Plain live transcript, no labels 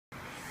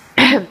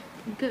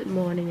Good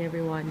morning,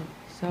 everyone.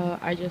 So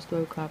I just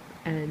woke up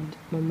and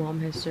my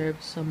mom has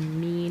served some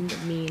mean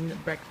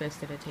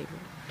breakfast at the table.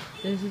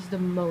 This is the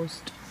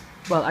most,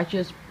 well, actually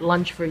it's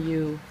lunch for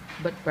you,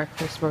 but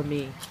breakfast for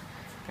me.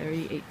 I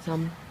already ate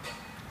some.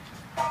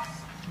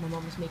 My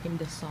mom is making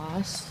the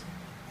sauce.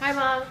 Hi,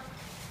 Mom.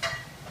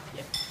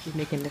 Yep, she's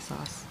making the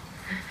sauce.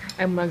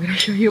 I'm not gonna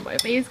show you my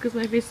face because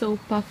my face is so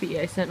puffy.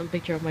 I sent a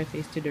picture of my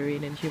face to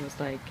Doreen and she was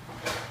like,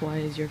 "Why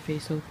is your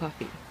face so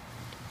puffy?"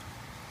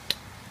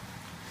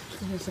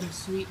 Here's some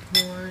sweet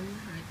corn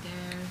right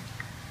there.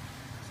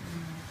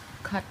 Some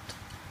cut.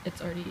 It's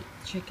already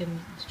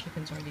chicken. This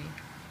chicken's already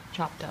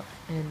chopped up,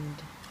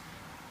 and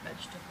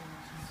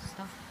vegetables and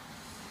stuff.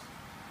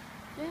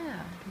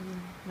 Yeah,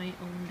 my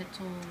own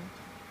little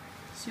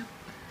soup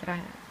that I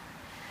have.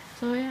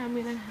 So yeah, I'm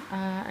gonna.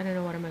 I don't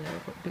know what I'm gonna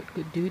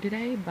do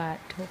today, but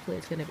hopefully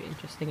it's gonna be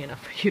interesting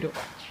enough for you to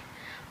watch.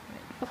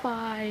 Right, bye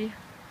bye.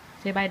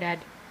 Say bye, Dad.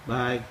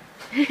 Bye.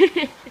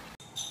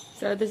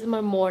 So this is my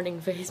morning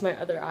face. My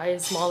other eye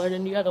is smaller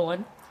than the other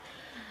one.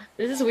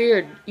 This is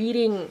weird.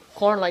 Eating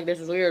corn like this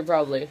is weird,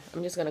 probably.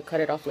 I'm just gonna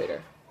cut it off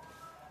later.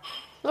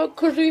 Look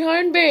who's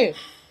behind me!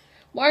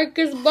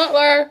 Marcus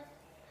Butler!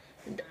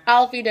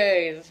 Alfie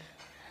days.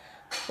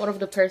 One of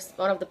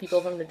the people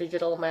from the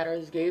Digital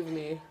Matters gave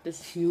me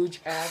this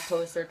huge ass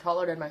poster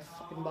taller than my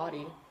fucking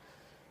body.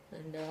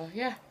 And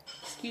yeah.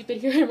 Just keep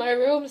it here in my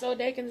room so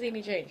they can see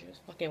me change. It's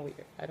fucking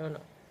weird. I don't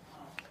know.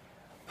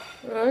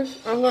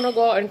 I'm gonna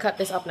go and cut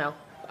this up now.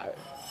 Bye.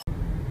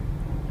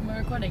 Am I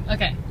recording?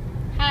 Okay.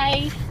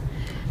 Hi!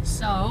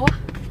 So,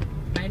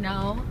 right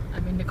now,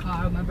 I'm in the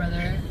car with my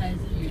brother, as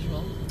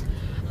usual.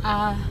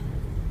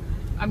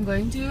 I'm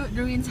going to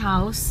Doreen's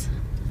house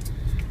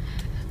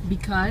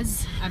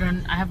because I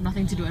have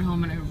nothing to do at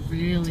home and I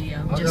really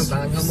am just...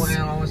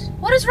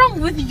 What is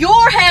wrong with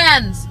your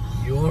hands?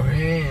 Your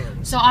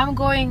hands. So I'm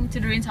going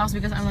to Doreen's house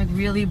because I'm like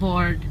really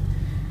bored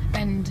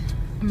and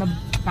I'm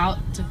about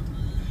to...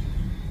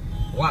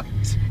 What?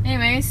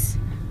 Anyways,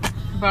 I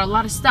brought a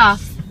lot of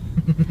stuff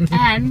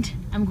and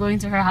I'm going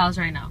to her house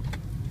right now.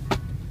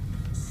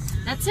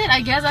 That's it,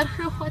 I guess. I don't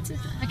know what to...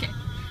 Okay,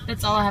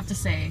 that's all I have to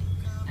say.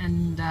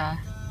 And yeah.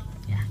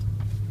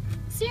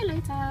 See you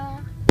later. I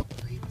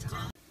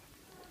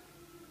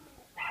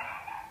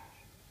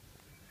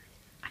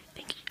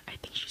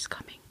think she's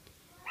coming.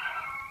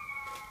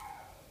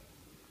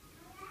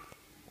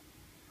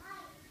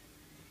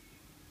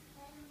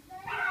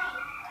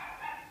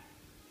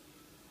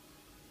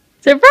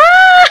 Surprise!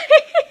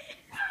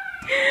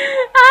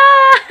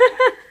 Ah!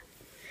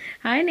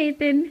 Hi,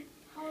 Nathan.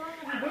 How long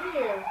have you been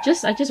here?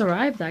 I just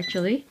arrived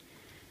actually.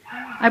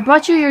 I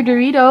brought you your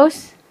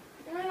Doritos.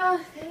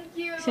 Oh, thank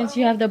you. Since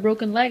you have the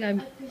broken leg,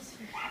 I'm...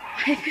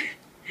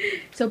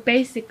 So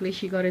basically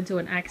she got into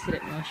an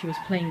accident while she was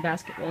playing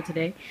basketball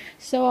today.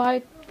 So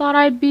I thought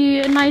I'd be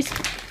a nice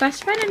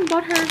best friend and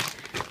bought her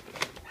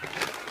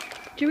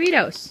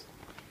Doritos.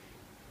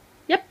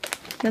 Yep,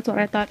 that's what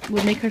I thought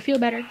would make her feel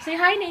better. Say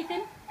hi,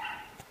 Nathan.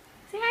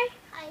 Say hi.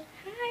 Hi.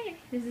 Hi.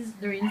 This is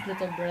Doreen's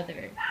little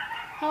brother.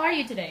 How are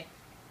you today?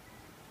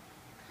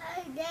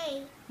 Hi,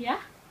 day. Yeah?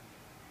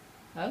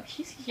 Oh,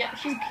 he's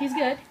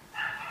good.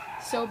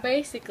 So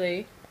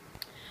basically,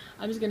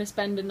 I'm just gonna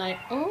spend the night.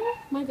 Oh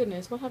my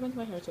goodness, what happened to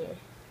my hair today?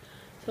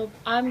 So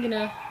I'm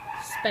gonna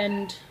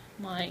spend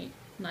my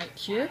night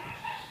here.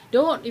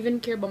 Don't even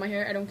care about my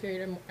hair. I don't care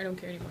anymore.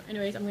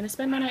 Anyways, I'm gonna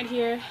spend my night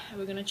here.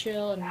 We're gonna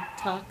chill and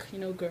talk, you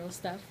know, girl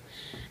stuff.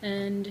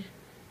 And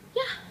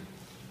yeah,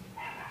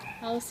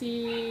 I'll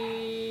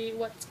see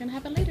what's gonna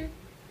happen later.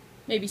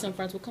 Maybe some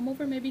friends will come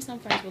over. Maybe some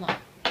friends will not.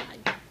 Bye.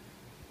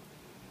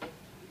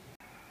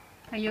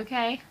 Are you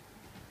okay?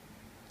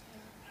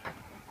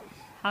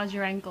 How's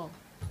your ankle?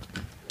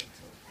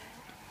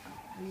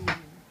 Ooh.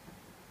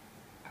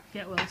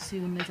 Get well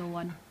soon, little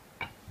one.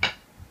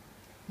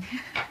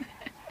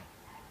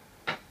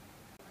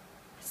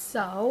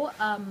 So,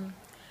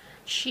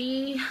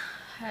 she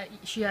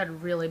had a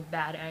really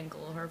bad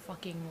ankle. Her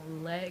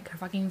fucking leg, her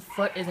fucking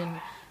foot is in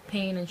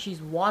pain and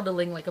she's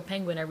waddling like a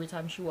penguin every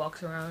time she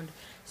walks around.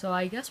 So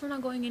I guess we're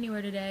not going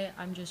anywhere today.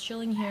 I'm just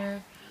chilling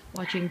here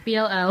watching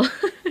PLL.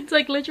 It's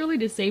like literally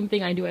the same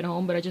thing I do at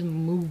home, but I just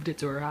moved it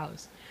to her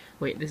house.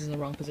 Wait, this is in the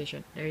wrong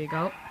position. There you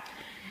go.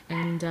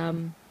 And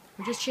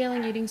we're just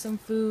chilling, eating some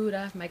food.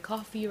 I have my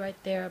coffee right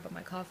there, but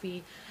my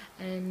coffee.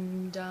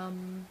 And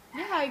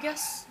yeah, I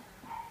guess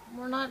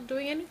we're not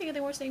doing anything. I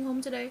think we're staying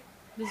home today.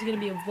 This is gonna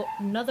be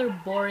another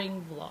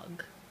boring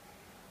vlog.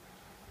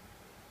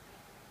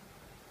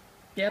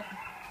 Yep.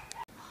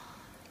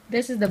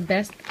 This is the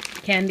best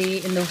candy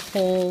in the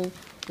whole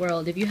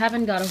world. If you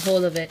haven't got a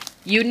hold of it,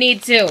 you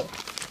need to.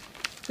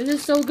 This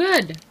is so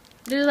good.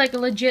 This is like a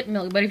legit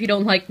milk, but if you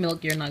don't like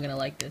milk, you're not gonna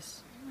like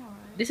this.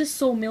 Right. This is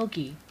so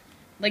milky.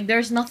 Like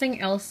there's nothing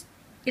else.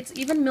 It's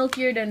even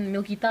milkier than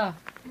Milkita. Yeah.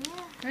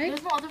 Right?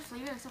 There's no other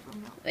flavor except for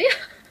milk. Yeah.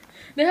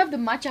 They have the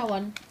matcha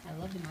one. I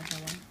love the matcha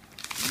one.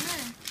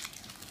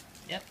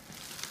 Yeah. Yep.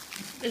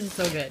 This is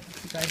so good.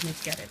 You guys need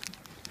to get it.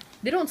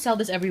 They don't sell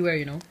this everywhere,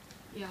 you know.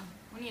 Yeah.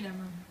 We need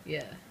them.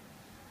 Yeah.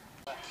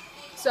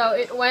 So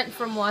it went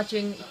from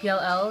watching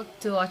PLL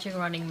to watching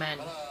Running Man.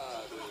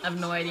 I have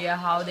no idea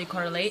how they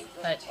correlate,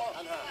 but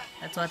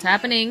that's what's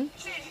happening.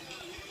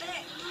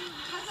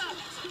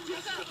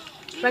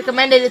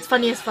 Recommended, it's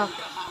funny as fuck.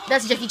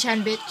 That's Jackie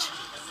Chan, bitch.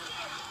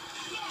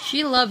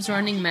 She loves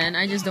Running Man.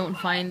 I just don't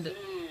find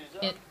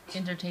it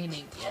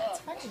entertaining. It's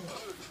funny.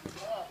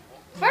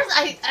 First,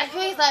 I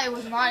actually thought it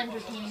was not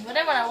entertaining, but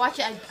then when I watched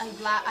it,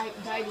 I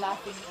died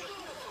laughing.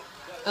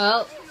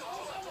 Well,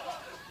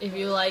 if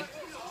you like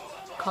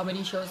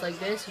comedy shows like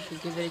this, you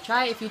should give it a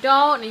try. If you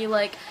don't, and you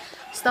like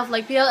stuff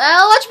like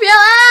PLL, watch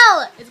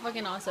PLL! It's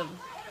fucking awesome.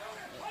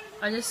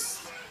 Why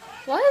is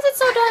it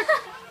so dark?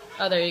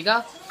 Oh, there you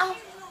go. Oh.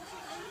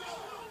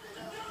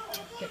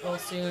 Get well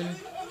soon.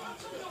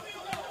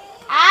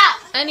 Ah!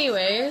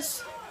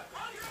 Anyways,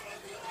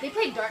 They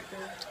play darker.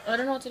 I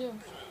don't know what to do.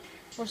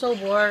 We're so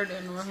bored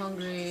and we're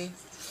hungry.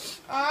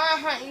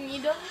 You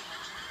need them?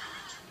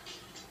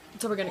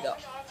 So we're gonna go.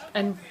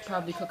 And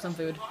probably cook some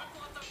food.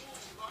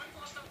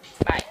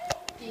 Bye.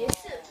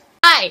 Yes.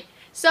 Hi!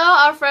 So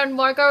our friend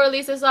Marco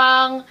released a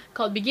song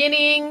called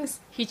Beginnings.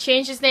 He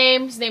changed his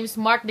name. His name is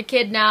Mark the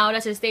Kid now.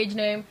 That's his stage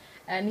name.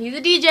 And he's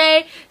a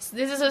DJ. So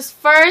this is his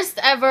first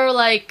ever,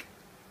 like,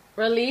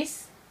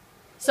 release.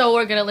 So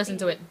we're gonna listen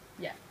to it.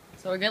 Yeah.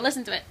 So we're gonna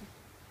listen to it.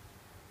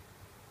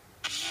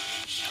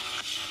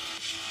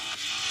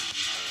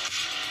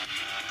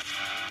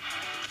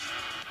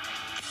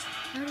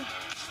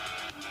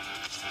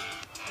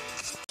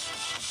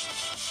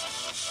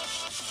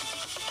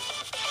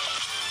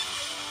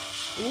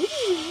 Ooh.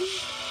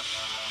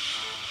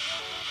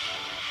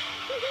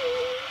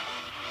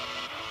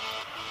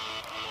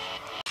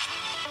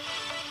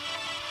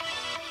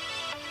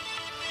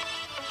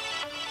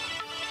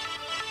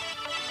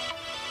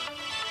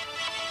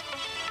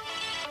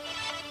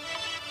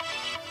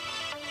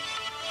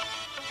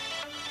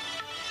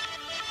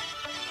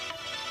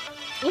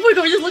 Oh my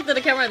god, we just looked at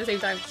the camera at the same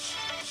time.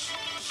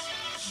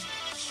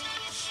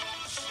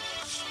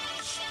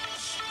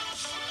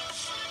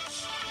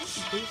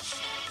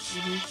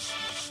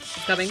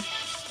 It's coming.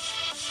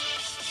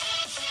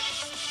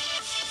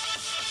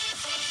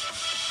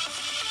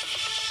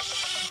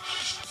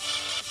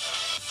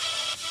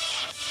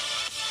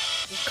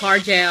 Car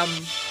jam.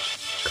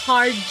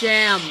 Car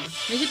jam.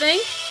 Don't you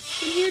think?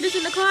 You can hear this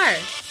in the car.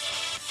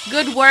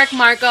 Good work,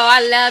 Marco.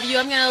 I love you.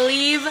 I'm gonna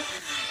leave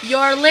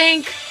your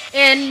link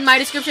in my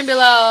description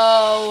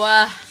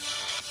below.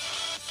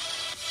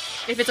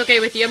 If it's okay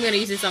with you, I'm gonna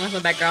use this song as my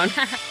background.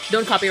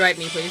 Don't copyright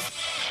me, please.